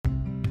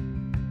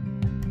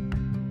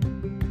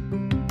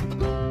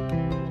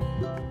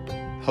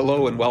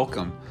Hello and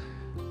welcome.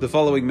 The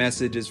following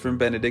message is from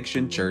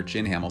Benediction Church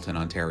in Hamilton,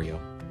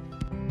 Ontario.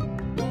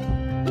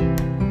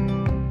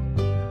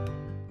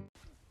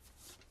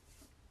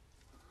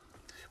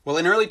 Well,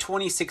 in early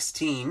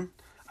 2016,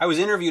 I was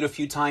interviewed a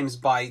few times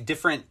by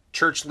different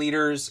church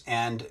leaders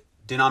and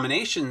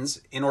denominations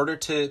in order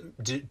to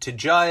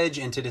judge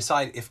and to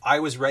decide if I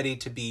was ready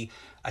to be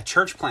a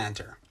church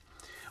planter.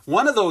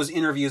 One of those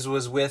interviews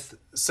was with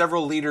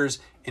several leaders,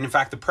 and in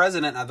fact, the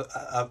president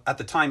at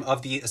the time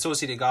of the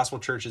Associated Gospel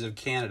Churches of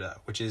Canada,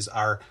 which is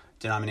our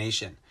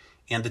denomination.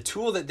 And the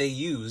tool that they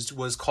used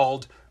was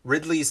called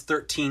Ridley's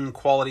 13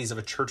 Qualities of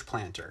a Church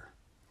Planter.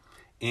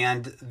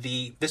 And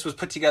this was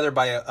put together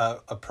by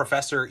a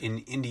professor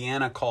in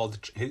Indiana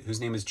whose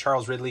name is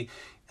Charles Ridley.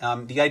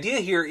 The idea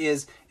here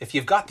is if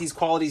you've got these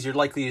qualities, you're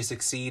likely to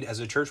succeed as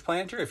a church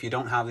planter. If you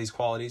don't have these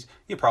qualities,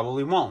 you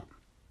probably won't.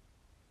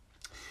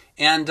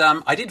 And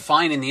I did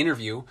fine in the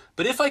interview,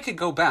 but if I could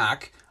go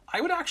back,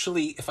 I would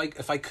actually, if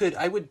I could,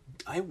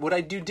 what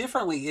I'd do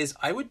differently is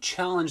I would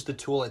challenge the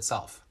tool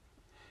itself.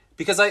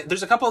 Because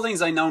there's a couple of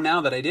things I know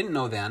now that I didn't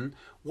know then.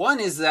 One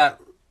is that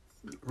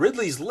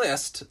Ridley's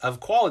list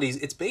of qualities,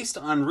 it's based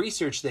on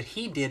research that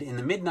he did in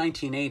the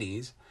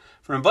mid-1980s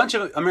from a bunch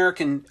of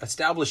American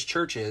established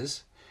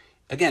churches,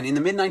 again, in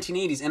the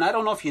mid-1980s. And I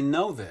don't know if you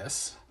know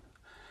this,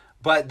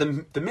 but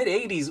the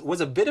mid-80s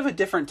was a bit of a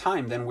different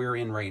time than we're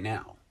in right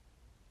now.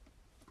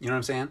 You know what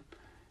I'm saying?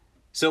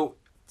 So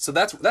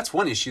that's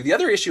one issue. The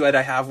other issue that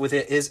I have with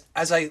it is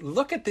as I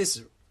look at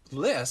this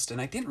list,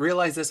 and I didn't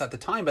realize this at the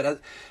time, but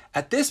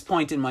at this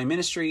point in my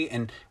ministry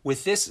and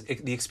with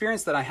the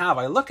experience that I have,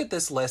 I look at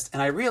this list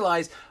and I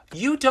realize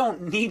you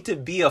don't need to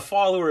be a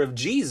follower of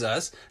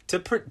Jesus to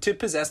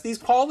possess these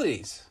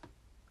qualities.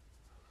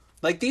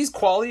 Like these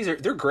qualities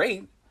they're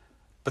great,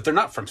 but they're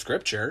not from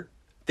Scripture.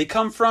 They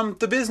come from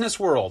the business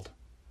world.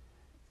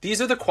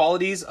 These are the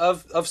qualities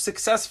of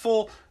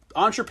successful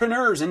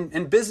entrepreneurs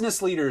and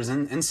business leaders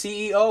and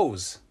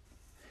CEOs.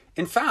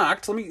 In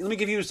fact, let me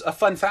give you a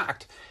fun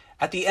fact.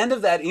 At the end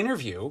of that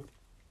interview,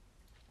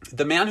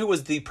 the man who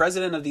was the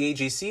president of the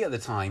AGC at the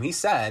time, he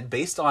said,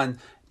 based on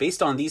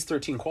these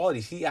 13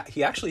 qualities,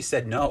 he actually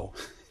said no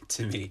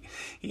to me.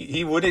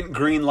 He wouldn't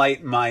green light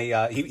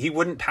he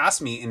wouldn't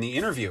pass me in the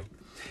interview.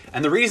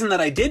 And the reason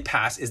that I did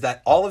pass is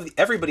that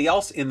everybody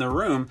else in the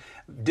room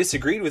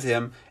disagreed with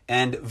him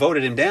and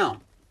voted him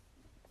down.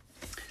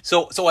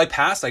 So I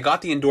passed. I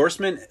got the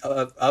endorsement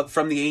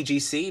from the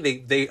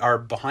AGC. They are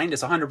behind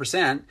us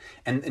 100%.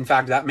 And in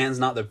fact, that man's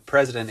not the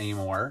president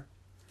anymore.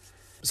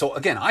 So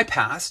again, I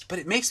passed, but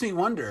it makes me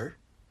wonder,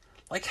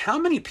 like how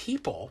many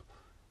people,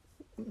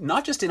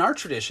 not just in our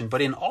tradition,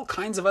 but in all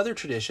kinds of other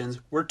traditions,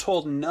 were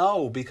told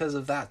no because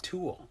of that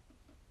tool.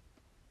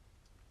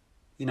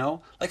 You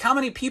know, like how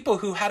many people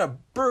who had a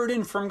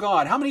burden from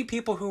God, how many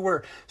people who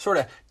were sort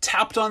of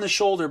tapped on the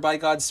shoulder by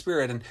God's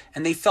Spirit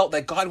and they felt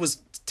that God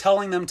was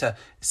telling them to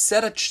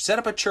set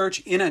up a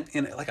church in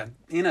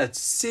a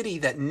city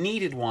that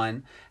needed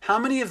one. How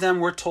many of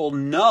them were told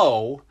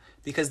no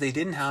because they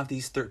didn't have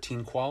these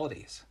 13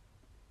 qualities?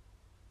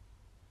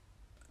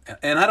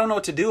 And I don't know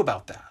what to do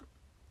about that,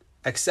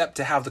 except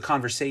to have the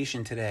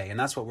conversation today. And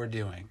that's what we're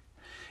doing.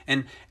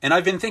 And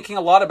I've been thinking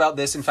a lot about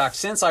this, in fact,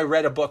 since I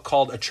read a book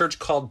called A Church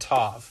Called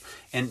Tov.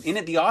 And in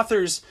it, the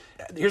authors,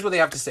 here's what they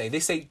have to say.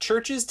 They say,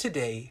 churches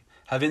today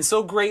have been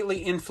so greatly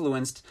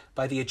influenced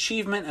by the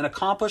achievement and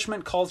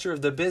accomplishment culture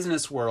of the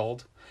business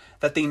world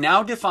that they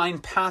now define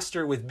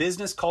pastor with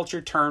business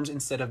culture terms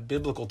instead of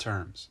biblical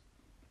terms.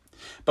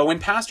 But when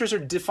pastors are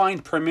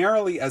defined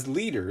primarily as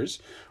leaders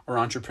or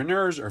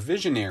entrepreneurs or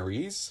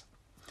visionaries,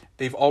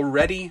 they've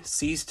already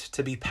ceased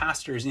to be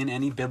pastors in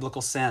any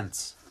biblical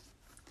sense.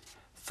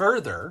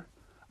 Further,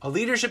 a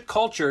leadership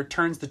culture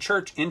turns the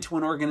church into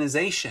an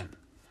organization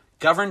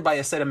governed by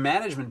a set of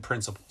management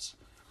principles.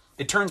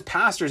 It turns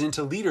pastors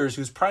into leaders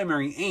whose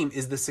primary aim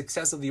is the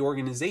success of the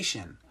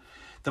organization.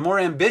 The more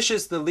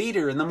ambitious the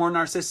leader and the more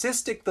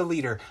narcissistic the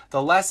leader,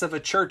 the less of a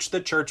church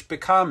the church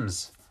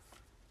becomes.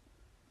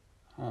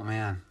 Oh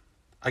man,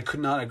 I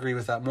could not agree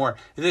with that more.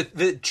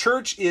 The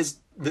church is,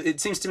 it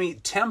seems to me,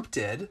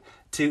 tempted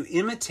to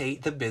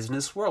imitate the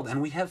business world,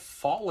 and we have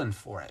fallen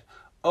for it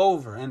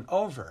over and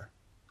over.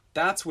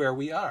 That's where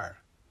we are.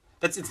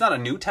 It's not a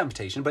new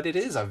temptation, but it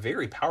is a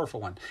very powerful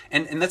one.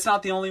 And that's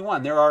not the only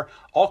one. There are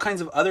all kinds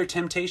of other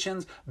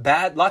temptations,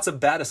 lots of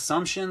bad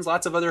assumptions,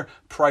 lots of other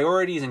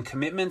priorities and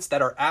commitments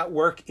that are at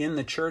work in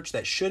the church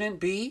that shouldn't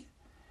be,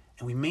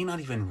 and we may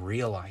not even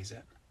realize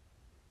it.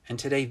 And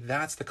today,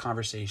 that's the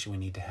conversation we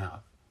need to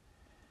have.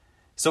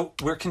 So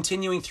we're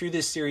continuing through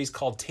this series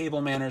called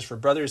Table Manners for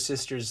Brothers,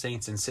 Sisters,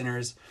 Saints, and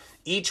Sinners.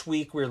 Each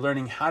week, we're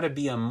learning how to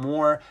be a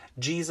more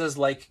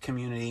Jesus-like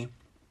community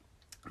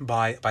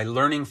by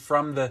learning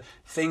from the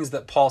things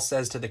that Paul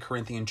says to the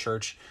Corinthian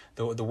church,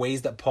 the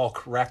ways that Paul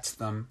corrects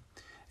them.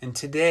 And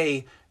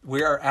today,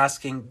 we are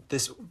asking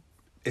this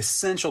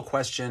essential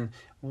question,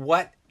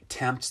 what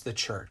tempts the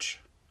church?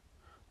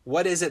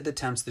 What is it that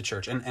tempts the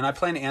church? And I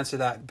plan to answer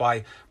that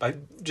by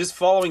just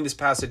following this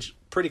passage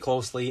pretty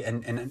closely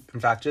and in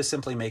fact, just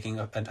simply making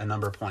a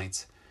number of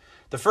points.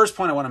 The first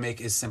point I want to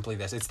make is simply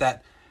this. It's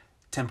that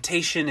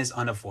temptation is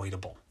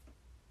unavoidable.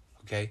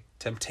 Okay?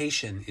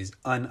 Temptation is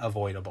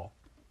unavoidable.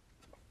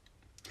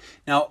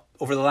 Now,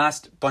 over the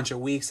last bunch of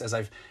weeks, as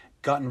I've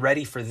gotten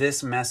ready for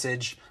this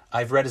message,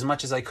 I've read as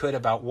much as I could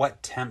about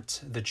what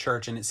tempt the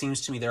church, and it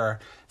seems to me there are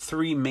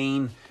three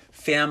main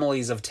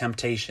families of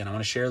temptation. I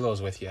want to share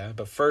those with you.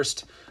 But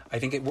first, I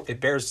think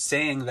it bears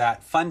saying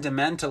that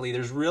fundamentally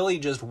there's really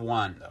just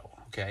one, though,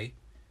 okay?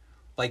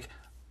 Like,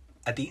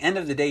 at the end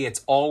of the day,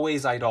 it's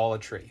always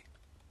idolatry.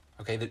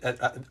 Okay,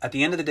 at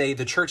the end of the day,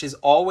 the church is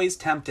always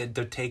tempted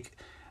to take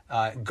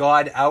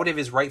God out of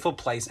his rightful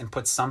place and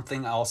put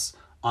something else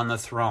on the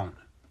throne.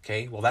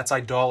 Okay, well, that's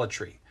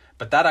idolatry.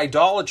 But that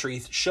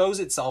idolatry shows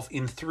itself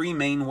in three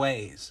main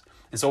ways.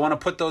 And so I want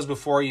to put those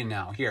before you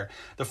now. Here,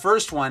 the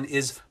first one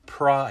is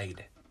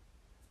pride.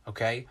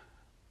 Okay,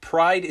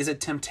 pride is a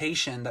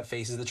temptation that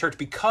faces the church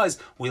because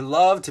we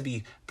love to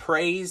be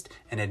praised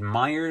and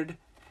admired.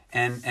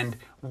 And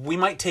we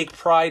might take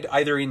pride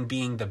either in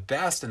being the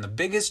best and the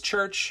biggest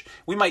church.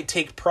 We might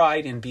take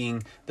pride in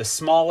being the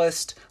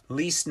smallest,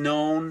 least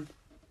known,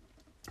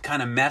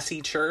 kind of messy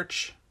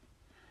church.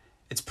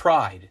 It's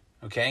pride,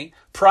 okay?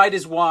 Pride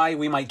is why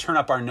we might turn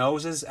up our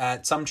noses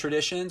at some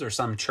traditions or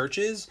some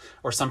churches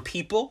or some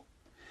people.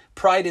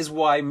 Pride is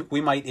why we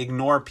might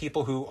ignore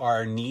people who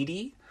are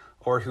needy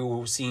or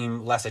who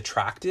seem less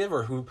attractive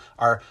or who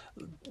are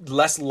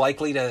less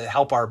likely to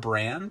help our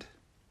brand.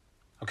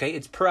 Okay,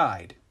 it's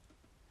pride.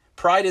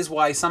 Pride is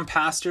why some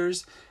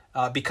pastors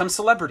become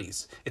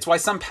celebrities. It's why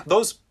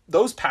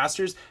those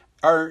pastors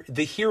are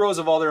the heroes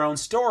of all their own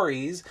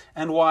stories,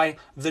 and why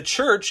the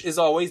church is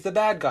always the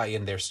bad guy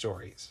in their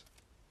stories.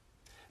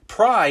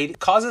 Pride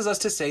causes us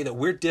to say that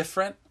we're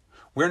different.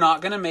 We're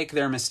not going to make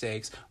their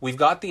mistakes. We've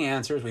got the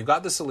answers. We've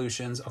got the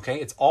solutions. Okay,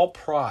 it's all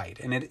pride,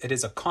 and it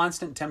is a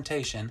constant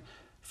temptation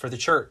for the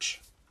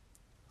church.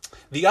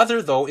 The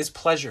other, though, is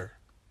pleasure.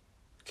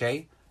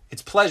 Okay.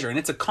 It's pleasure, and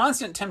it's a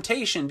constant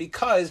temptation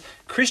because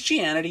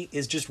Christianity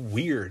is just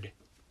weird,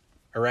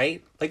 all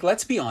right? Like,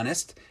 let's be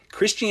honest.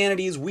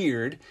 Christianity is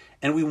weird,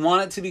 and we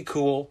want it to be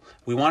cool.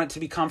 We want it to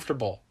be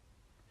comfortable.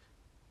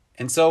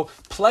 And so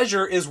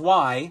pleasure is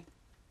why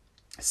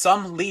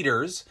some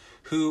leaders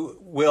who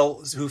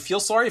feel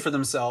sorry for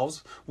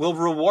themselves will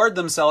reward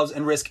themselves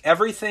and risk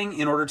everything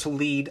in order to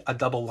lead a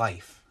double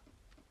life,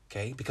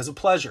 okay? Because of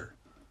pleasure.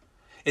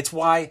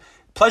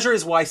 Pleasure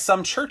is why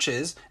some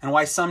churches and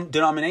why some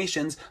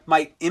denominations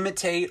might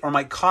imitate or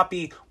might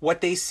copy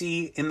what they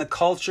see in the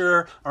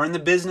culture or in the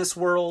business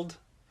world.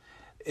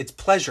 It's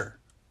pleasure.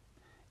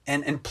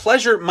 And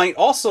pleasure might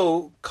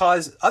also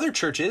cause other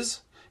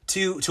churches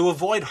to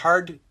avoid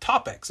hard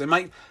topics. It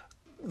might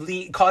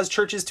cause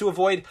churches to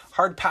avoid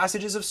hard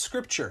passages of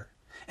Scripture.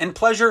 And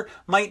pleasure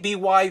might be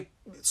why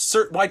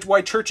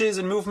churches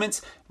and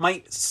movements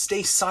might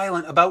stay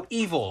silent about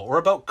evil or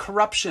about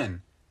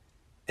corruption.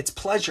 It's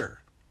pleasure.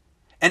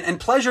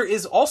 And pleasure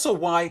is also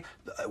why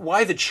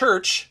the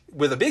church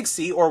with a big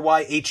C or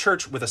why a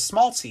church with a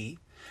small c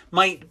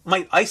might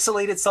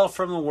isolate itself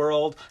from the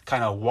world,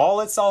 kind of wall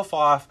itself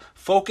off,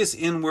 focus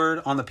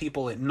inward on the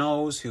people it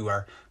knows who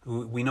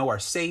we know are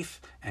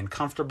safe and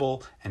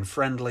comfortable and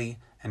friendly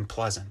and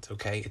pleasant.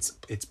 Okay,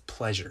 it's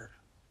pleasure.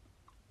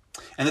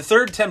 And the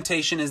third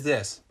temptation is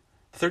this.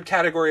 The third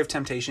category of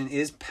temptation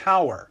is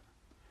power.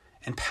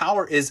 And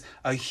power is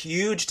a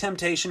huge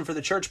temptation for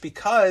the church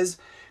because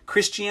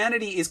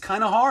Christianity is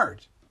kind of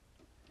hard.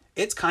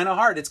 It's kind of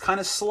hard. It's kind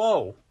of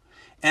slow.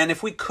 And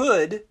if we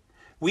could,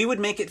 we would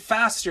make it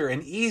faster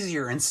and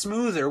easier and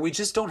smoother. We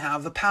just don't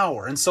have the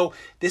power. And so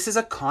this is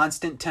a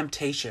constant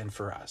temptation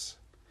for us.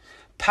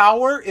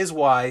 Power is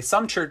why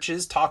some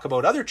churches talk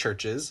about other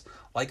churches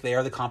like they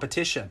are the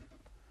competition.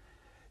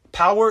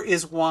 Power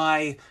is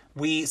why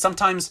we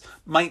sometimes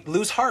might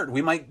lose heart.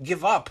 We might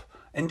give up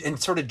and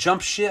sort of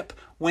jump ship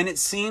when it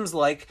seems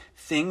like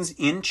things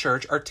in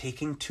church are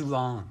taking too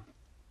long.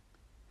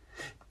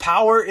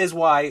 Power is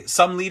why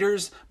some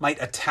leaders might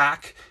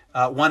attack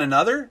one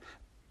another.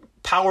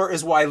 Power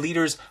is why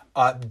leaders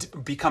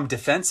become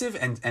defensive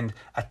and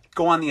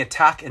go on the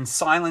attack and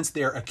silence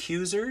their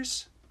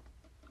accusers,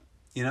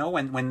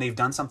 when they've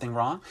done something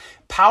wrong.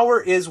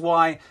 Power is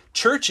why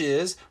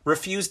churches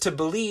refuse to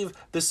believe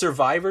the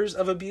survivors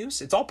of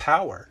abuse. It's all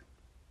power.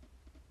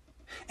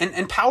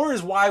 And power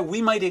is why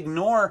we might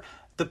ignore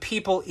the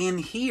people in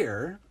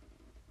here.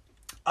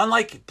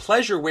 Unlike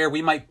pleasure, where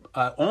we might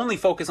only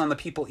focus on the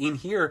people in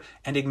here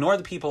and ignore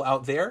the people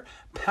out there,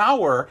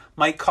 power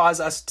might cause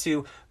us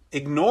to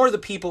ignore the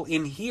people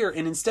in here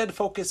and instead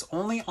focus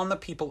only on the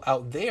people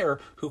out there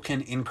who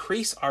can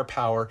increase our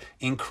power,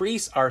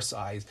 increase our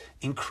size,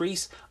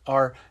 increase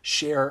our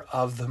share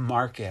of the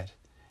market.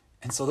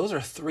 And so those are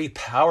three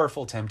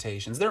powerful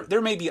temptations.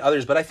 There may be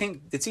others, but I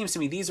think it seems to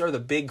me these are the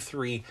big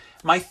three.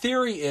 My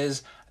theory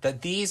is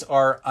that these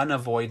are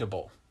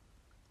unavoidable.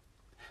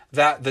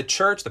 That the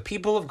church, the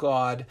people of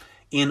God,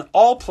 in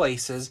all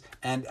places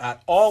and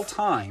at all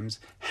times,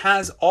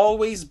 has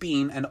always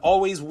been and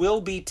always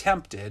will be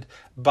tempted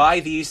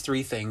by these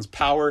three things: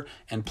 power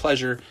and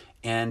pleasure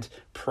and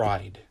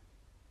pride.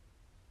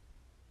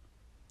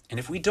 And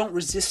if we don't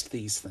resist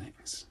these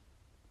things,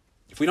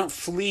 if we don't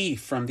flee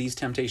from these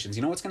temptations,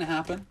 you know what's going to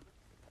happen?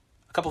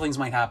 A couple things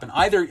might happen.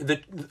 Either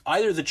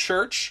the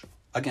church,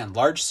 again,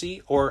 large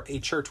C, or a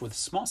church with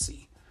small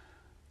c.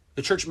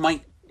 The church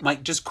might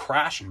just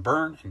crash and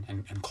burn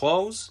and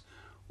close,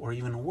 or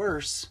even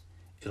worse,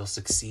 it'll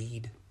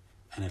succeed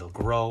and it'll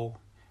grow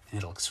and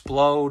it'll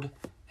explode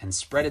and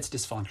spread its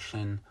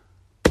dysfunction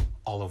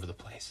all over the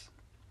place.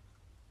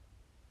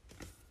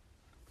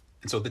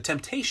 And so the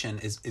temptation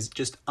is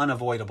just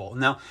unavoidable.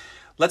 Now,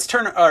 let's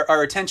turn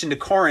our attention to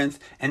Corinth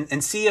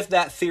and see if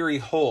that theory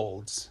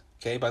holds,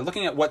 okay, by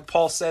looking at what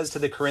Paul says to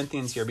the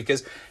Corinthians here,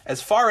 because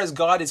as far as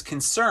God is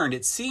concerned,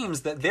 it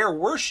seems that their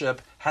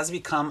worship has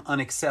become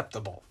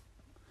unacceptable.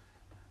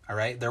 All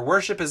right, their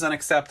worship is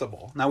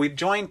unacceptable. Now, we've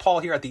joined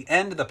Paul here at the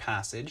end of the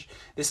passage.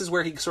 This is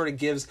where he sort of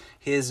gives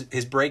his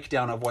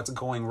breakdown of what's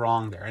going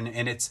wrong there.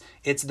 And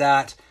it's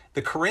that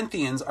the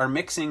Corinthians are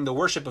mixing the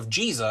worship of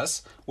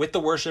Jesus with the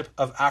worship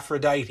of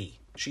Aphrodite.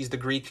 She's the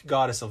Greek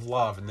goddess of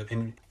love.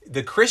 And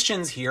the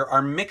Christians here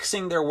are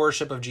mixing their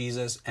worship of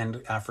Jesus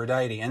and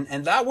Aphrodite.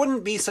 And that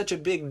wouldn't be such a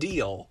big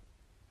deal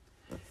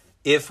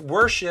if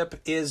worship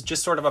is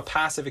just sort of a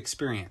passive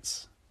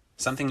experience.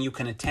 Something you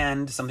can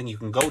attend, something you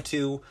can go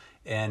to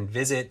and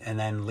visit and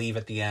then leave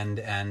at the end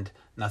and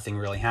nothing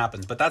really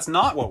happens. But that's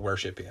not what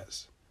worship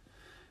is.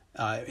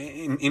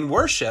 In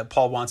worship,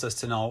 Paul wants us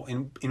to know,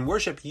 in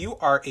worship, you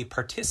are a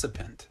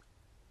participant,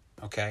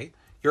 okay?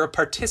 You're a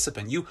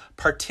participant. You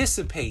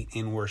participate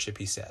in worship,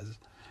 he says.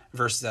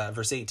 Verse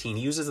 18,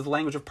 he uses the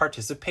language of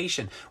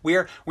participation. We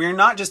are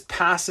not just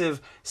passive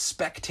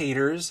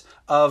spectators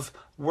of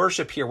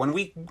worship here.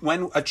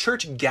 When a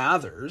church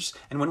gathers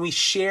and when we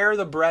share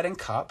the bread and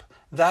cup,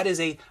 that is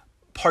a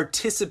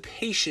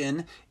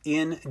participation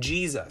in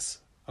Jesus.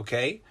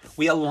 Okay?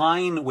 We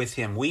align with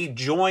him. We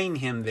join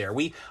him there.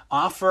 We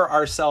offer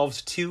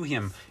ourselves to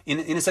him. In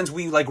a sense,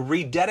 we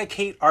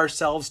rededicate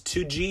ourselves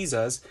to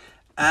Jesus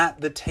at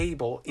the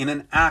table in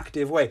an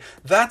active way.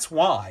 That's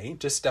why,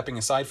 just stepping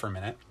aside for a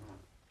minute,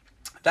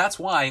 that's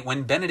why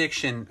when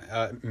benediction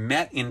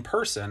met in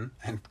person,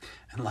 and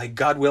like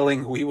God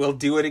willing, we will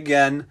do it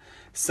again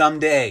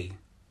someday.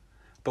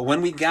 But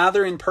when we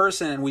gather in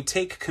person and we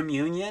take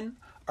communion,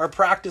 our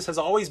practice has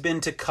always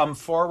been to come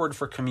forward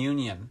for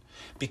communion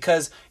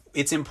because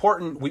it's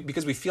important,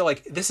 because we feel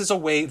like this is a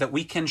way that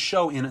we can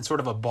show in a sort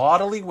of a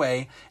bodily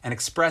way and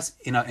express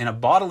in a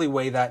bodily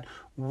way that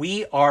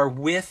we are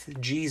with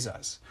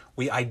Jesus.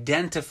 We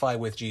identify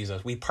with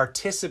Jesus. We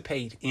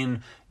participate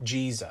in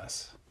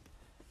Jesus.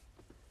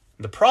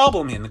 The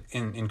problem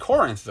in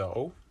Corinth,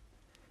 though,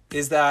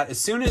 is that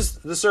as soon as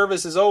the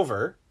service is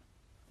over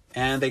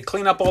and they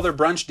clean up all their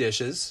brunch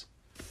dishes,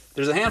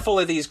 there's a handful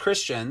of these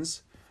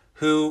Christians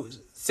who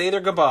say their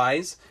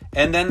goodbyes,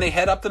 and then they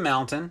head up the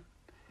mountain,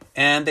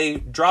 and they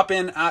drop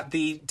in at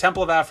the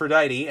Temple of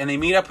Aphrodite, and they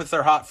meet up with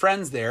their hot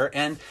friends there,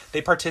 and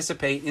they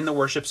participate in the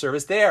worship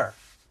service there.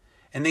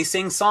 And they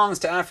sing songs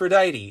to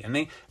Aphrodite, and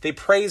they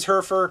praise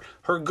her for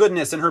her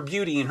goodness and her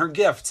beauty and her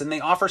gifts, and they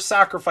offer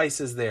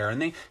sacrifices there,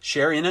 and they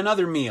share in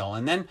another meal.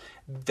 And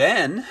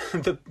then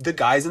the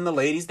guys and the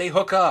ladies, they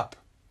hook up.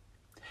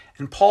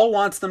 And Paul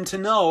wants them to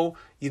know,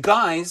 you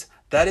guys,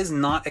 that is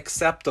not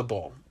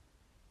acceptable.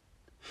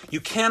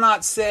 You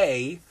cannot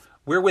say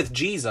we're with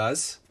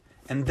Jesus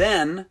and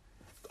then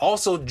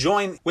also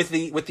join with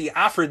the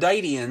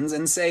Aphroditians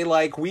and say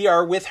we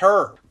are with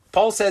her.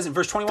 Paul says in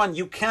verse 21,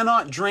 you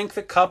cannot drink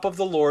the cup of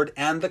the Lord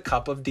and the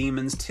cup of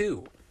demons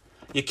too.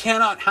 You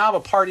cannot have a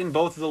part in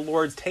both the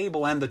Lord's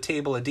table and the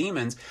table of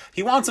demons.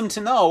 He wants them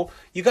to know,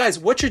 you guys,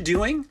 what you're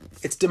doing,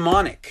 it's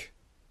demonic.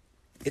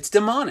 It's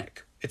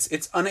demonic.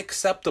 It's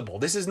unacceptable.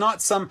 This is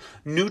not some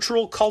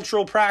neutral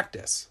cultural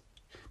practice.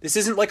 This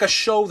isn't like a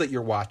show that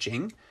you're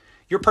watching.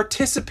 You're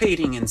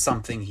participating in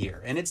something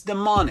here, and it's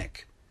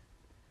demonic.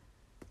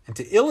 And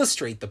to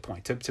illustrate the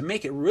point, to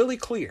make it really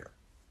clear,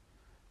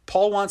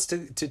 Paul wants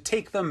to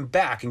take them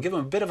back and give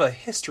them a bit of a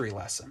history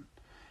lesson.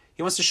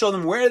 He wants to show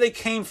them where they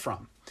came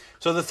from.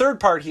 So the third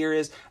part here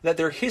is that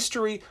their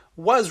history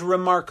was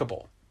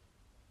remarkable.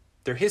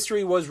 Their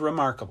history was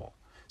remarkable.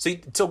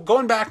 So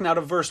going back now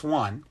to verse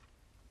 1,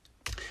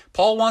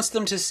 Paul wants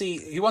them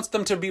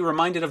to be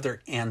reminded of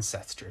their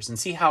ancestors and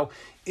see how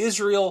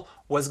Israel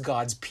was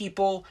God's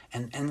people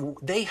and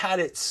they had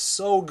it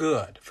so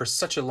good for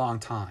such a long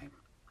time.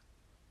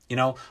 You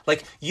know,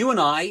 like you and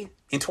I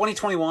in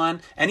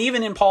 2021, and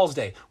even in Paul's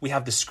day, we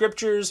have the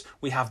scriptures,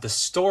 we have the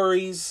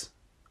stories,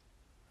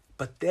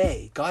 but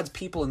God's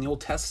people in the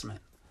Old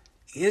Testament,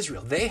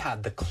 Israel, they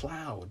had the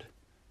cloud,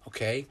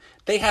 okay?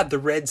 They had the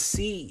Red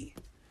Sea.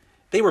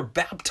 They were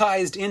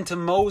baptized into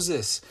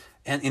Moses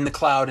and in the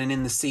cloud and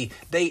in the sea.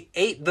 They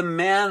ate the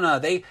manna.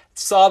 They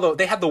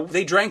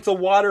drank the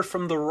water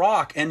from the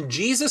rock, and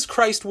Jesus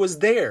Christ was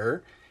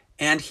there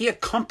and he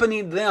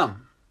accompanied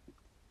them,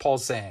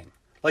 Paul's saying.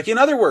 Like, in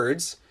other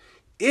words,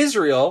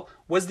 Israel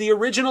was the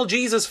original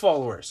Jesus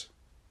followers.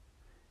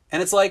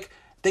 And it's like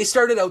they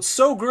started out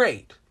so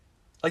great.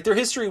 Like their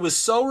history was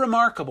so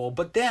remarkable,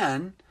 but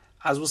then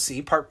as we'll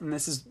see, and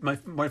this is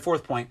my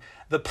fourth point,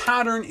 the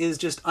pattern is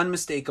just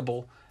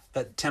unmistakable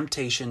that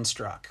temptation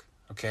struck.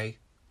 Okay?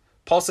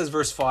 Paul says,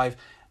 verse 5,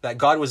 that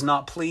God was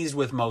not pleased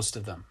with most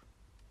of them.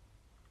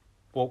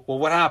 Well,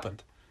 what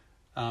happened?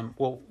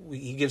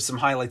 He gives some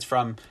highlights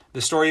from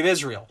the story of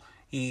Israel.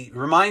 He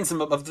reminds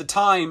them of the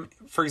time,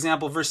 for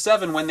example, verse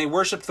 7, when they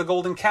worshipped the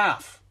golden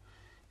calf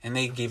and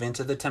they gave in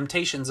to the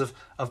temptations of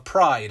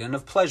pride and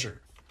of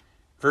pleasure.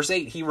 Verse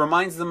 8, he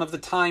reminds them of the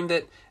time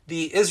that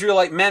the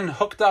Israelite men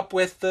hooked up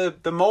with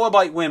the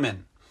Moabite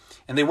women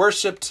and they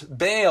worshipped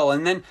Baal,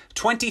 and then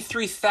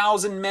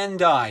 23,000 men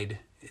died.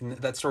 And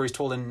that story is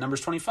told in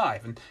Numbers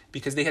 25, and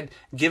because they had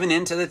given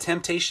in to the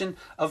temptation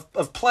of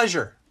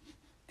pleasure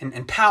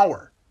and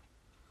power.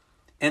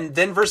 And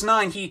then verse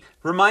 9, he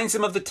reminds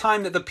them of the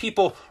time that the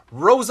people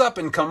rose up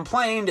and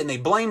complained and they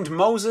blamed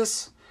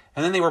Moses,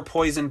 and then they were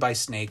poisoned by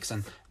snakes,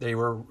 and they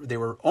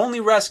were only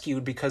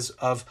rescued because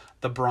of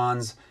the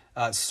bronze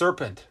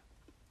serpent,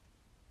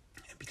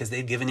 because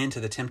they'd given in to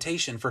the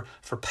temptation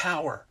for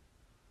power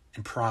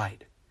and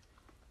pride.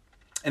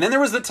 And then there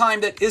was the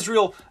time that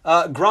Israel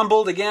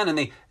grumbled again,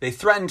 and they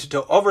threatened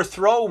to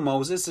overthrow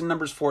Moses in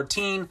Numbers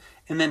 14,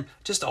 and then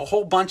just a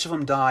whole bunch of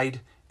them died,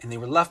 and they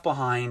were left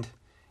behind,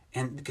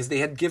 and because they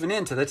had given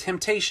in to the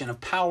temptation of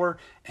power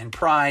and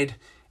pride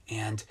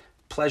and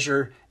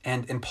pleasure.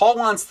 And Paul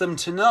wants them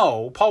to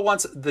know, Paul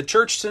wants the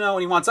church to know,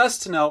 and he wants us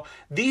to know,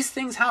 these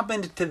things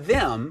happened to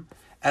them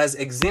as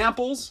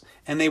examples,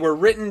 and they were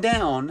written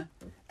down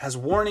as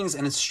warnings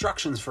and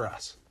instructions for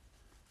us.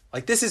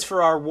 Like, this is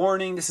for our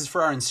warning, this is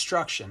for our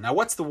instruction. Now,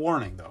 what's the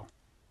warning, though?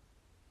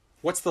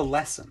 What's the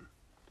lesson?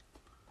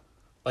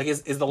 Like,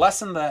 is the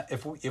lesson that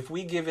if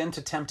we give in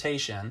to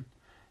temptation,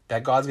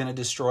 that God's going to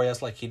destroy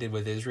us like he did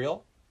with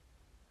Israel?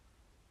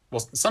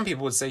 Well, some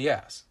people would say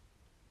yes.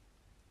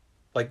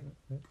 Like,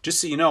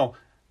 just so you know,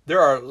 there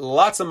are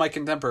lots of my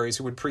contemporaries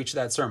who would preach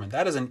that sermon.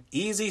 That is an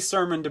easy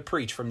sermon to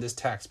preach from this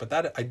text, but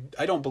that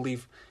I don't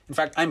believe, in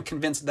fact, I'm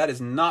convinced that is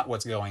not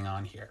what's going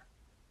on here.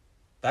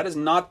 That is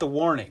not the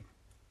warning,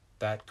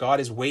 that God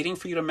is waiting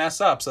for you to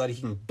mess up so that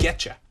he can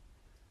get you.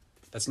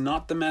 That's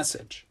not the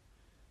message.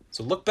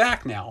 So look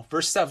back now,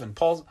 verse 7.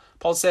 Paul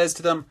says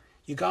to them,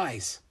 you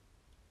guys,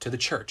 to the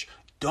church,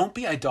 don't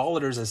be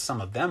idolaters as some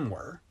of them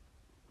were.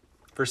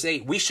 Verse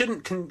 8, we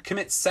shouldn't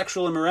commit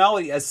sexual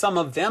immorality as some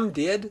of them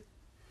did.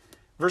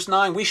 Verse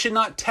 9, we should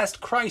not test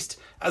Christ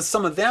as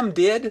some of them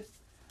did.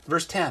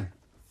 Verse 10,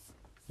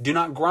 do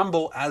not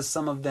grumble as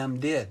some of them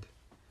did.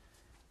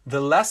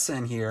 The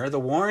lesson here, the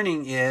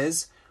warning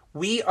is,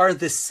 we are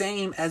the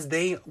same as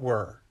they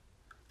were.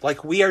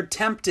 Like, we are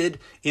tempted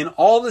in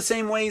all the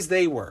same ways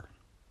they were.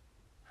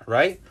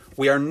 Right?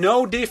 We are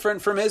no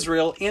different from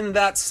Israel in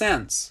that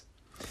sense.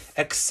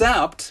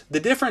 Except the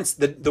difference,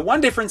 the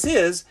one difference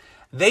is,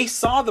 they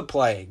saw the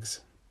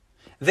plagues.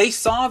 They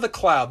saw the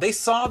cloud. They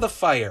saw the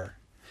fire.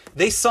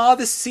 They saw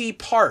the sea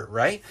part,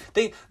 right?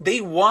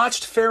 They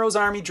watched Pharaoh's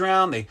army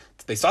drown.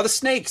 They saw the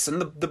snakes,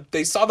 and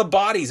they saw the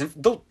bodies.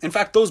 In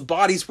fact, those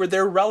bodies were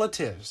their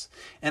relatives.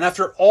 And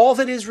after all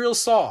that Israel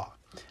saw,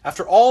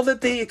 after all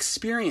that they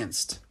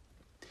experienced,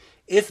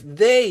 if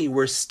they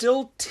were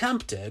still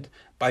tempted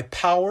by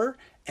power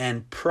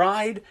and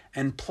pride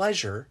and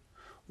pleasure,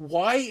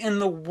 why in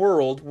the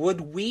world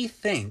would we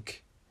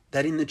think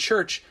that in the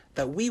church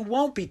that we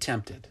won't be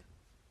tempted?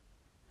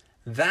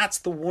 That's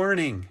the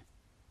warning.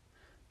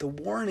 The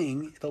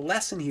warning, the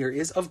lesson here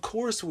is, of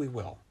course we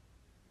will.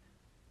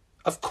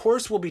 Of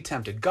course we'll be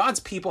tempted. God's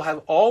people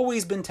have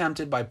always been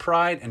tempted by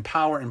pride and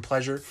power and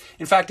pleasure.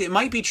 In fact, it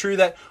might be true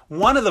that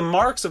one of the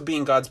marks of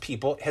being God's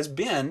people has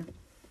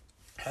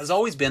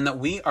always been that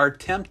we are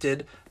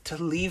tempted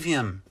to leave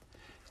him,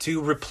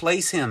 to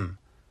replace him,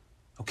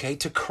 okay,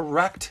 to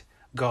correct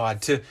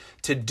God,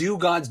 to do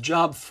God's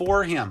job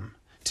for him,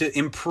 to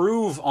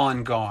improve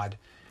on God.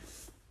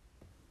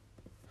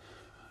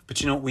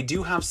 But we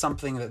do have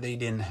something that they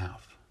didn't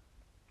have.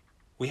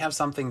 We have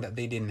something that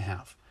they didn't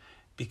have.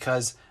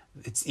 Because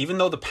even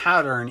though the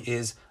pattern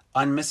is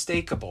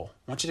unmistakable,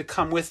 I want you to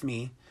come with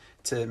me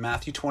to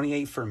Matthew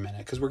 28 for a minute,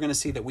 because we're going to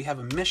see that we have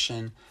a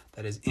mission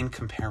that is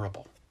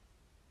incomparable.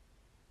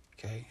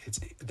 Okay?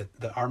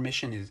 Our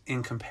mission is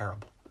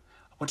incomparable.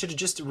 I want you to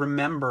just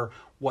remember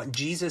what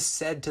Jesus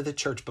said to the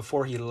church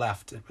before he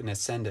left and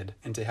ascended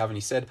into heaven.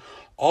 He said,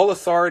 all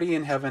authority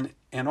in heaven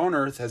and on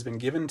earth has been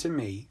given to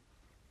me.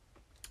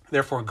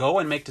 Therefore, go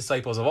and make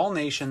disciples of all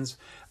nations,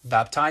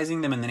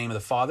 baptizing them in the name of the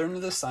Father and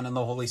of the Son and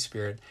the Holy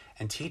Spirit,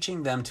 and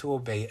teaching them to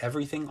obey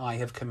everything I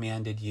have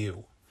commanded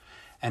you.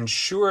 And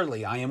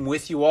surely I am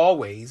with you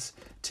always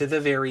to the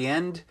very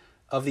end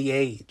of the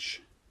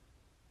age.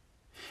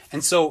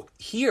 And so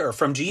here,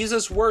 from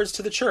Jesus' words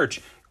to the church,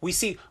 we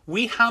see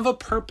we have a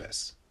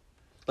purpose.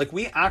 Like,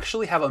 we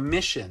actually have a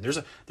mission. There's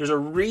a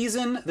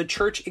reason the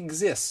church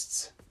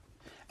exists.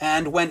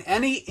 And when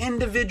any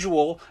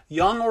individual,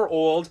 young or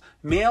old,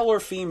 male or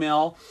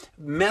female,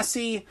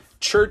 messy,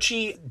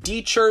 churchy,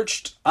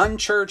 dechurched,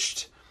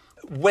 unchurched,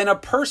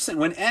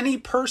 when any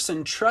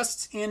person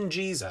trusts in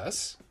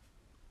Jesus,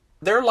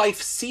 their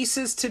life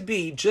ceases to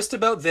be just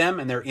about them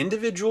and their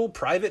individual,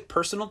 private,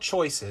 personal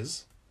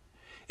choices.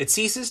 It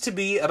ceases to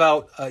be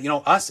about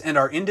us and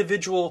our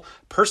individual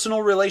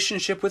personal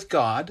relationship with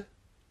God.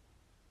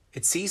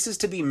 It ceases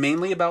to be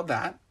mainly about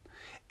that.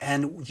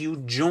 And you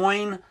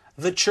join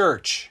the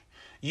church.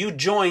 You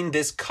join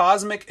this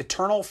cosmic,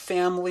 eternal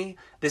family,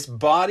 this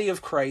body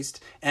of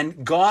Christ,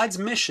 and God's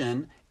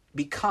mission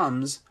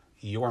becomes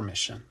your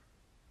mission.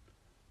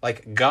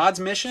 Like God's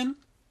mission,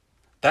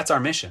 that's our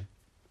mission.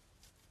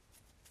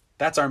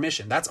 That's our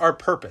mission. That's our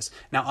purpose.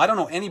 Now, I don't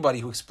know anybody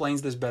who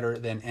explains this better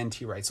than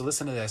N.T. Wright. So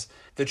listen to this.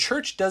 The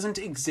church doesn't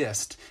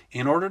exist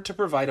in order to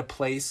provide a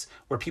place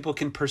where people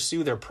can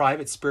pursue their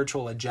private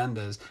spiritual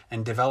agendas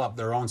and develop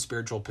their own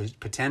spiritual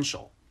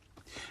potential.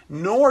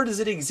 Nor does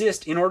it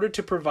exist in order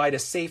to provide a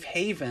safe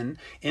haven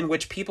in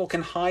which people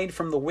can hide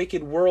from the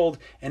wicked world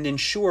and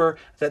ensure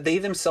that they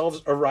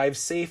themselves arrive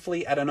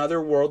safely at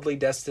another worldly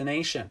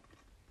destination.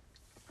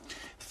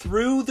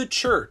 Through the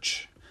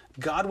church,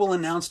 God will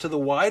announce to the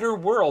wider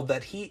world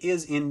that he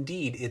is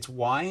indeed its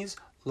wise,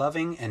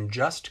 loving, and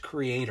just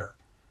creator.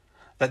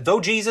 That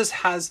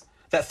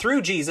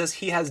through Jesus,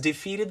 he has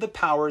defeated the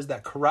powers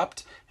that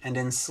corrupt and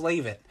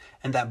enslave it,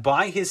 and that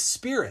by his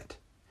Spirit,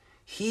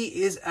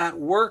 he is at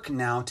work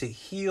now to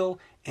heal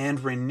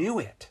and renew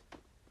it.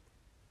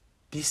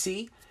 You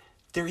see,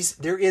 there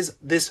is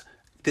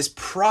this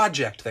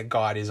project that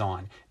God is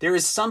on. There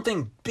is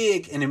something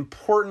big and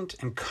important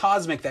and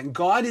cosmic that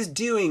God is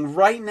doing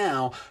right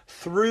now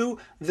through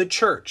the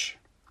church.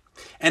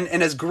 And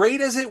as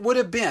great as it would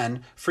have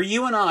been for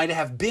you and I to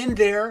have been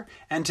there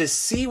and to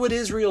see what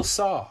Israel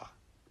saw,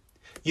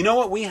 you know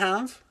what we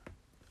have?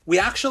 We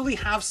actually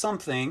have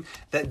something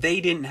that they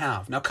didn't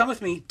have. Now come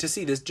with me to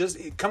see this. Just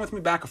come with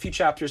me back a few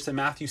chapters to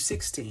Matthew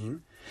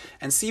 16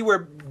 and see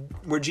where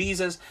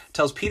Jesus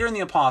tells Peter and the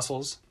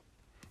apostles,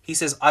 he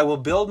says, I will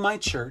build my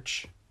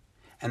church,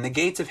 and the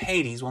gates of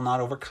Hades will not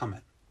overcome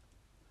it.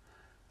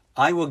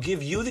 I will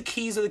give you the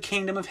keys of the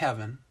kingdom of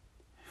heaven.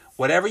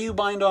 Whatever you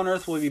bind on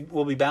earth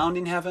will be bound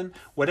in heaven.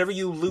 Whatever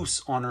you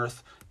loose on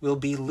earth will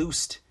be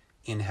loosed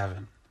in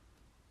heaven.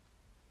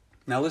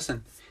 Now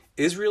listen,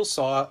 Israel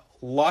saw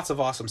lots of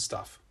awesome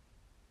stuff.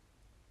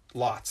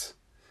 Lots.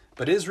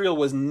 But Israel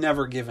was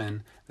never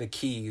given the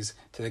keys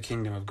to the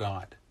kingdom of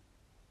God.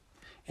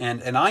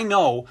 And I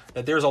know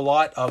that there's a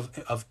lot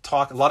of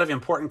talk, a lot of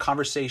important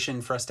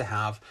conversation for us to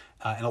have,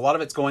 and a lot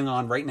of it's going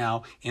on right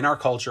now in our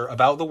culture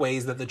about the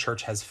ways that the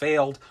church has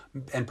failed,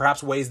 and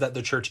perhaps ways that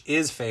the church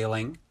is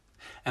failing.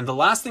 And the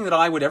last thing that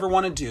I would ever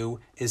want to do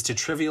is to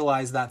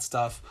trivialize that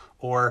stuff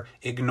or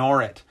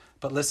ignore it.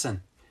 But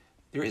listen,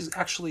 there is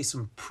actually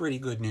some pretty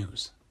good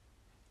news.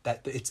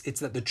 That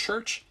it's that the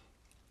church,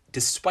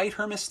 despite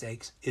her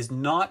mistakes, is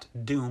not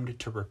doomed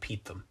to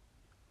repeat them.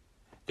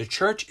 The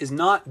church is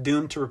not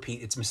doomed to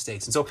repeat its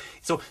mistakes. And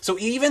so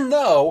even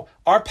though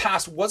our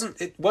past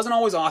wasn't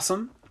always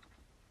awesome,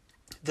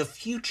 the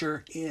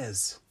future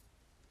is.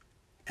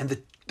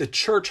 And the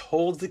church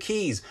holds the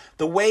keys.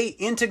 The way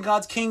into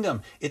God's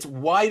kingdom, it's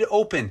wide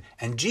open.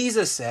 And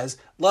Jesus says,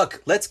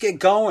 look, let's get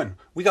going.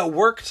 We got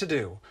work to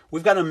do.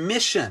 We've got a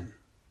mission.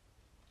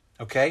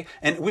 Okay?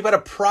 And we've got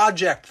a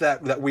project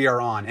that we are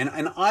on.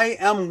 And I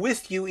am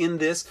with you in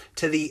this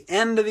to the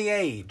end of the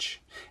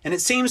age. And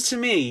it seems to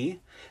me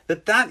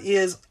that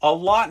is a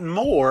lot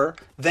more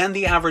than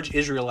the average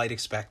Israelite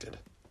expected.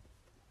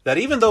 That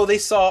even though they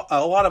saw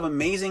a lot of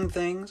amazing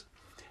things,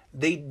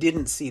 they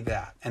didn't see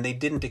that, and they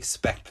didn't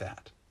expect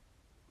that.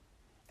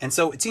 And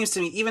so it seems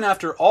to me, even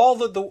after all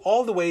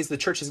the ways the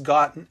church has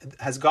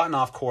gotten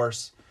off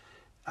course,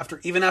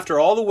 after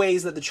all the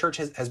ways that the church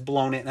has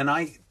blown it, and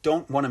I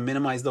don't want to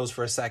minimize those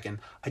for a second,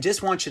 I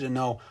just want you to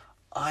know,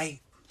 I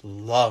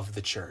love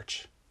the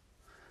church.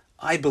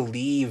 I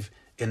believe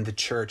in the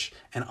church,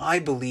 and I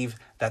believe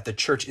that the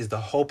church is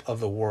the hope of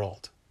the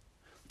world.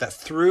 That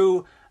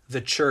through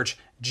the church,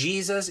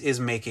 Jesus is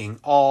making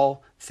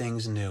all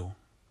things new.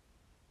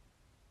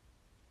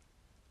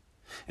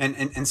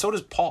 And so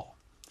does Paul,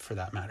 for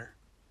that matter.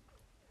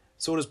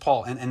 So does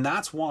Paul. And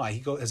that's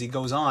why, as he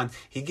goes on,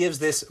 he gives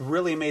this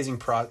really amazing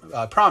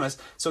promise.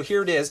 So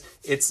here it is.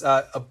 It's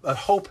a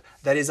hope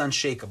that is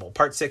unshakable.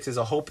 Part 6 is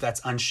a hope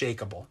that's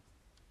unshakable.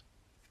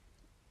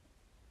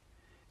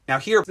 Now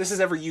here, this is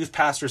every youth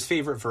pastor's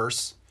favorite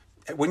verse.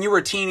 When you were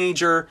a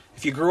teenager,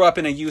 if you grew up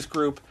in a youth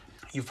group,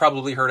 you've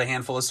probably heard a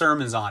handful of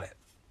sermons on it.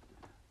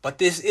 But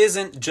this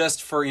isn't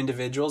just for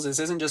individuals. This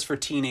isn't just for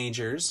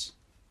teenagers.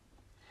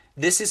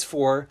 This is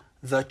for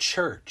the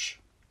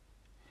church.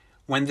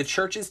 When the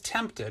church is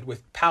tempted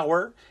with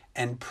power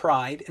and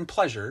pride and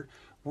pleasure,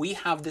 we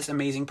have this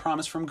amazing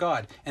promise from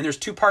God. And there's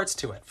 2 parts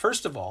to it.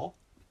 First of all,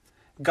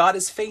 God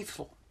is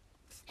faithful.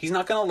 He's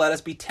not going to let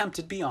us be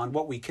tempted beyond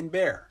what we can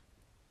bear.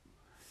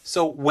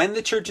 So when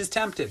the church is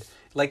tempted,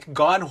 like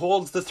God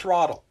holds the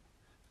throttle,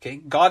 okay?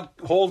 God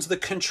holds the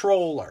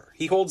controller.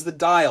 He holds the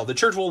dial. The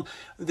church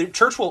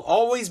will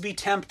always be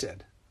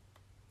tempted,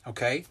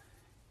 okay?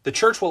 The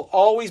church will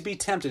always be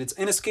tempted. It's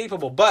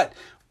inescapable, but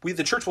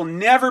the church will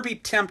never be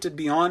tempted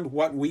beyond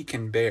what we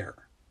can bear.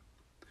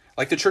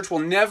 Like the church will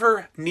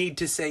never need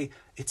to say,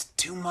 it's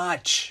too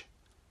much.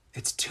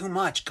 It's too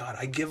much, God.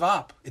 I give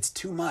up. It's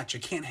too much. I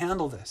can't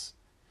handle this.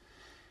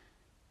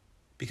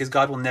 Because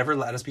God will never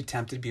let us be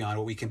tempted beyond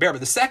what we can bear.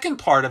 But the second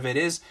part of it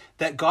is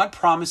that God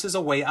promises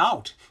a way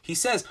out. He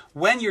says,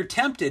 when you're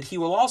tempted, he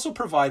will also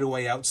provide a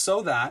way out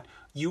so that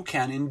you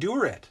can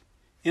endure it.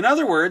 In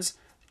other words,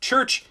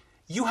 church,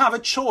 you have a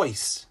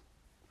choice.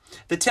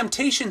 The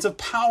temptations of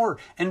power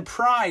and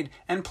pride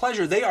and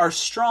pleasure, they are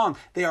strong.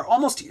 They are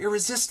almost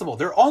irresistible.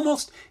 They're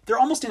almost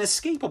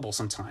inescapable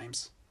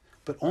sometimes,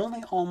 but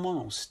only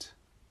almost.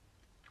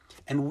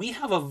 And we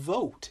have a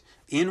vote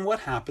in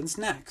what happens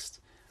next.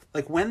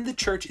 Like when the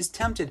church is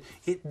tempted,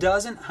 it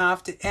doesn't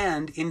have to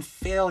end in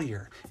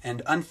failure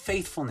and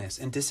unfaithfulness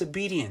and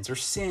disobedience or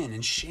sin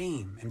and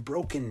shame and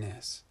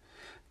brokenness.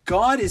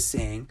 God is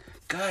saying,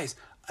 guys,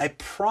 I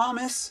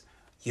promise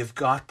you've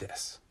got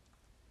this.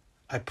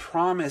 I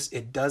promise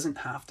it doesn't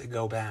have to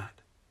go bad.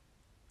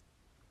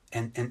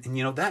 And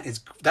you know, that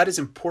is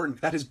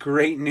important. That is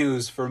great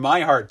news for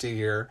my heart to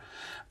hear,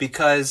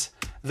 because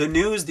the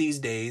news these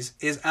days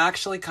is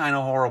actually kind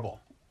of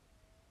horrible.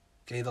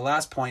 Okay, the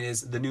last point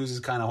is the news is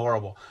kind of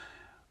horrible.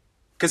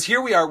 Because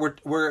here we are,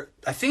 we're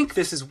I think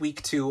this is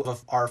week 2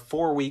 of our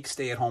 4-week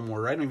stay-at-home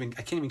order. I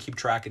can't even keep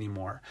track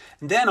anymore.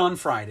 And then on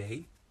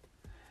Friday,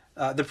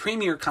 the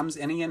premier comes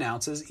and he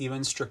announces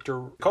even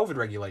stricter COVID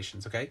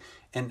regulations. Okay,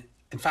 and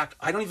in fact,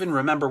 I don't even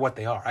remember what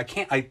they are.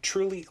 I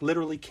truly,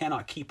 literally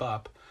cannot keep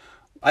up.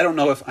 I don't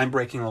know if I'm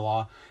breaking the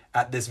law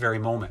at this very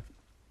moment.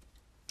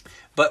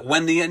 But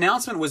when the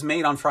announcement was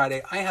made on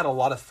Friday, I had a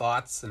lot of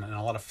thoughts and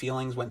a lot of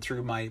feelings went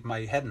through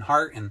my head and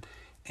heart.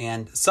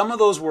 And some of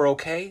those were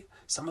okay.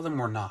 Some of them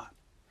were not.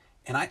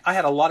 And I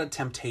had a lot of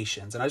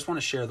temptations. And I just want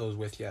to share those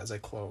with you as I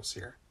close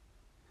here.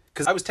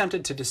 Because I was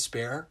tempted to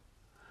despair.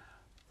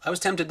 I was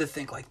tempted to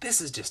think like, this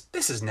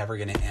is never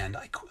going to end.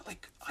 I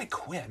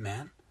quit,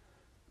 man.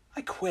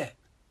 I quit.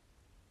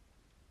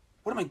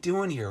 What am I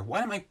doing here?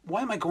 Why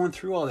am I going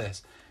through all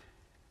this?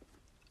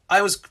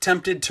 I was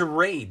tempted to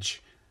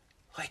rage.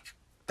 Like,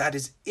 that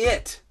is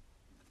it.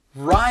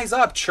 Rise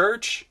up,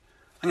 church.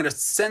 I'm going to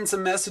send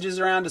some messages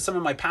around to some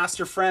of my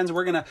pastor friends.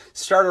 We're going to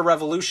start a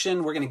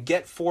revolution. We're going to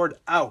get Ford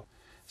out.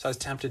 So I was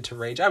tempted to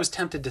rage. I was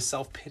tempted to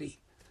self-pity.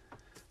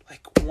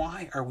 Like,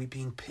 why are we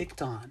being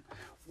picked on?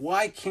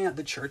 Why can't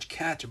the church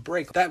catch a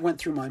break? That went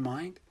through my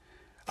mind.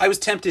 I was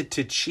tempted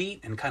to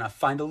cheat and kind of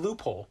find a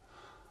loophole.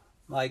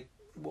 Like,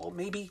 well,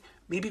 maybe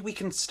we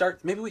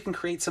can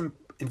create some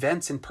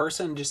events in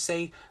person and just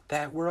say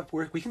that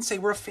we can say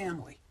we're a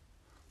family.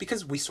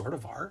 Because we sort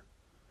of are.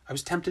 I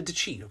was tempted to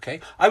cheat,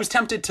 okay? I was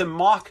tempted to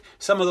mock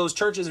some of those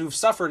churches who've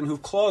suffered and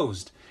who've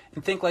closed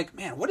and think like,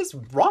 man, what is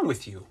wrong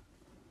with you?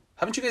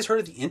 Haven't you guys heard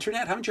of the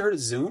internet? Haven't you heard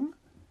of Zoom?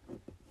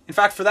 In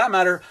fact, for that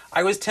matter,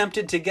 I was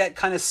tempted to get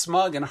kind of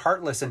smug and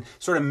heartless and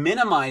sort of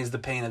minimize the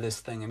pain of this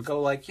thing and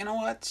go like, you know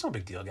what? It's no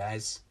big deal,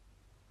 guys.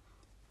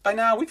 By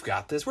now, we've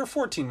got this. We're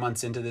 14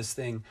 months into this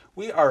thing.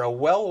 We are a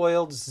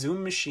well-oiled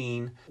Zoom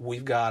machine.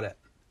 We've got it.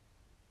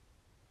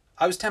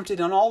 I was tempted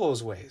in all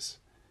those ways.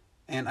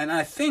 And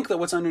I think that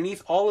what's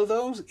underneath all of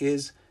those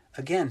is,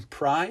 again,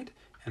 pride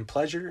and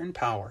pleasure and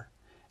power.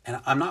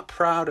 And I'm not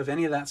proud of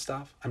any of that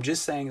stuff. I'm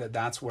just saying that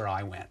that's where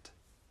I went.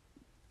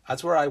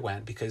 That's where I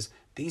went because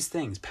these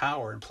things,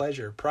 power and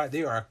pleasure, pride,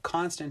 they are a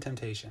constant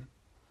temptation.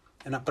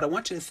 But I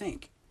want you to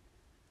think,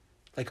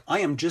 like I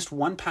am just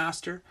one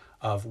pastor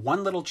of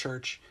one little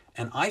church,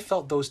 and I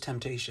felt those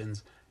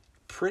temptations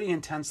pretty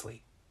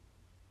intensely.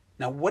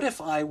 Now, what if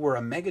I were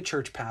a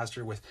megachurch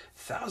pastor with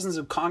thousands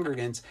of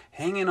congregants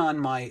hanging on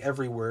my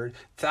every word,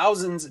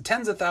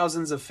 tens of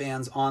thousands of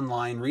fans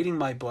online, reading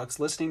my books,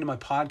 listening to my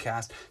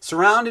podcast,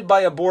 surrounded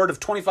by a board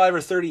of 25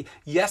 or 30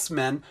 yes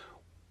men?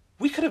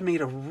 We could have made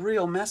a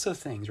real mess of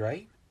things,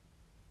 right?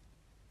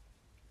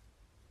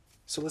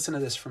 So listen to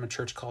this from a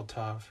church called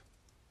Tav.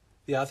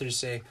 The authors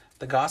say,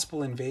 the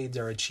gospel invades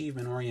our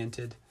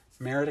achievement-oriented,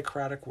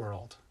 meritocratic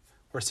world,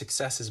 where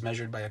success is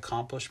measured by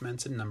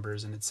accomplishments and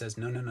numbers, and it says,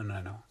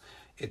 no.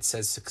 It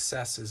says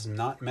success is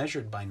not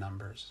measured by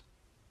numbers.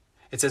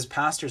 It says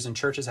pastors and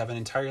churches have an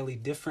entirely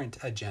different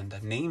agenda,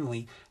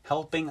 namely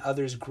helping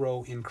others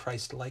grow in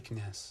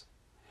Christ-likeness.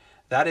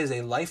 That is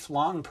a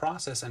lifelong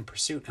process and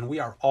pursuit, and we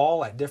are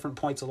all at different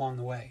points along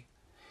the way.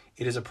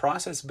 It is a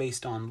process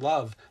based on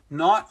love,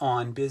 not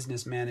on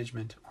business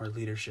management or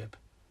leadership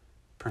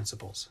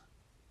principles.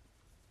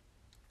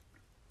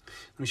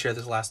 Let me share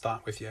this last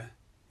thought with you.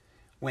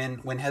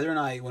 When Heather and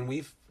I, when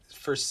we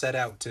first set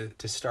out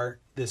to start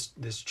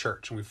this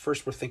church, and we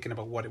first were thinking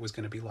about what it was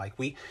going to be like,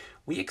 we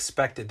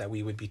expected that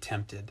we would be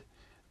tempted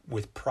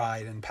with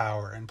pride and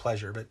power and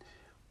pleasure.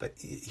 But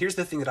here's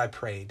the thing that I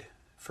prayed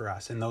for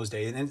us in those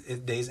days,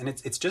 and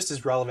it's just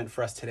as relevant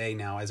for us today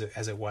now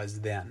as it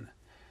was then.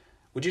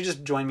 Would you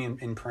just join me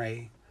in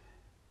pray?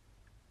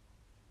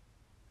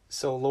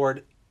 So,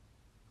 Lord,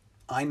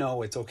 I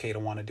know it's okay to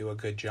want to do a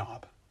good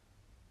job.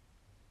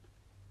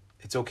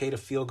 It's okay to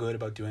feel good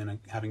about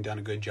having done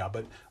a good job,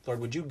 but Lord,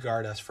 would you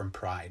guard us from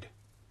pride?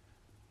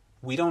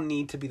 We don't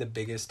need to be the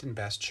biggest and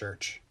best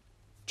church.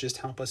 Just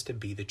help us to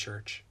be the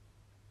church.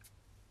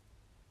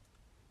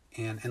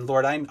 And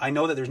Lord, I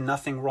know that there's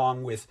nothing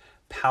wrong with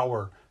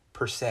power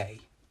per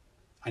se.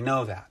 I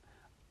know that.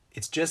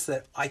 It's just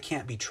that I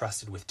can't be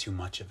trusted with too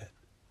much of it.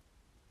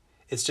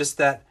 It's just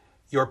that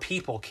your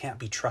people can't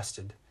be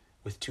trusted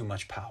with too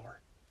much power.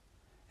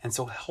 And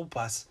so help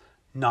us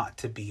not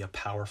to be a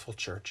powerful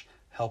church.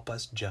 Help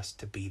us just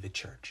to be the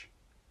church.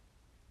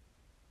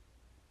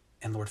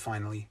 And Lord,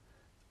 finally,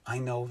 I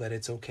know that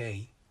it's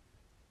okay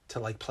to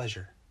like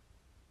pleasure.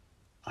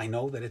 I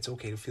know that it's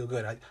okay to feel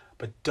good.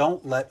 But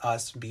don't let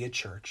us be a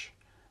church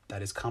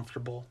that is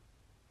comfortable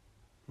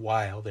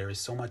while there is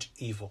so much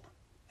evil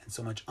and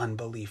so much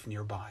unbelief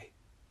nearby.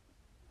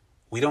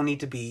 We don't need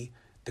to be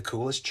the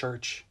coolest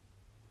church.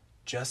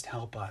 Just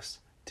help us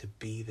to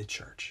be the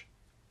church.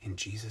 In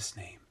Jesus'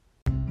 name.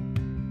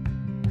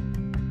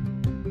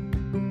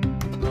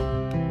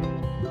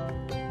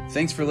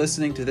 Thanks for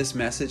listening to this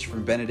message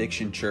from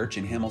Benediction Church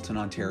in Hamilton,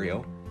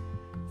 Ontario.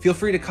 Feel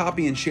free to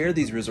copy and share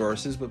these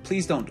resources, but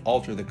please don't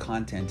alter the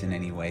content in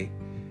any way.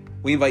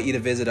 We invite you to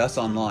visit us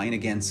online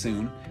again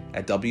soon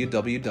at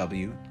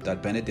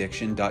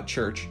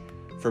www.benediction.church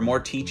for more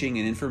teaching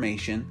and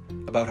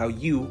information about how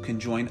you can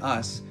join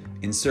us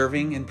in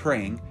serving and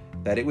praying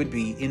that it would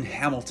be in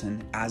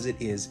Hamilton as it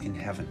is in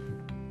heaven.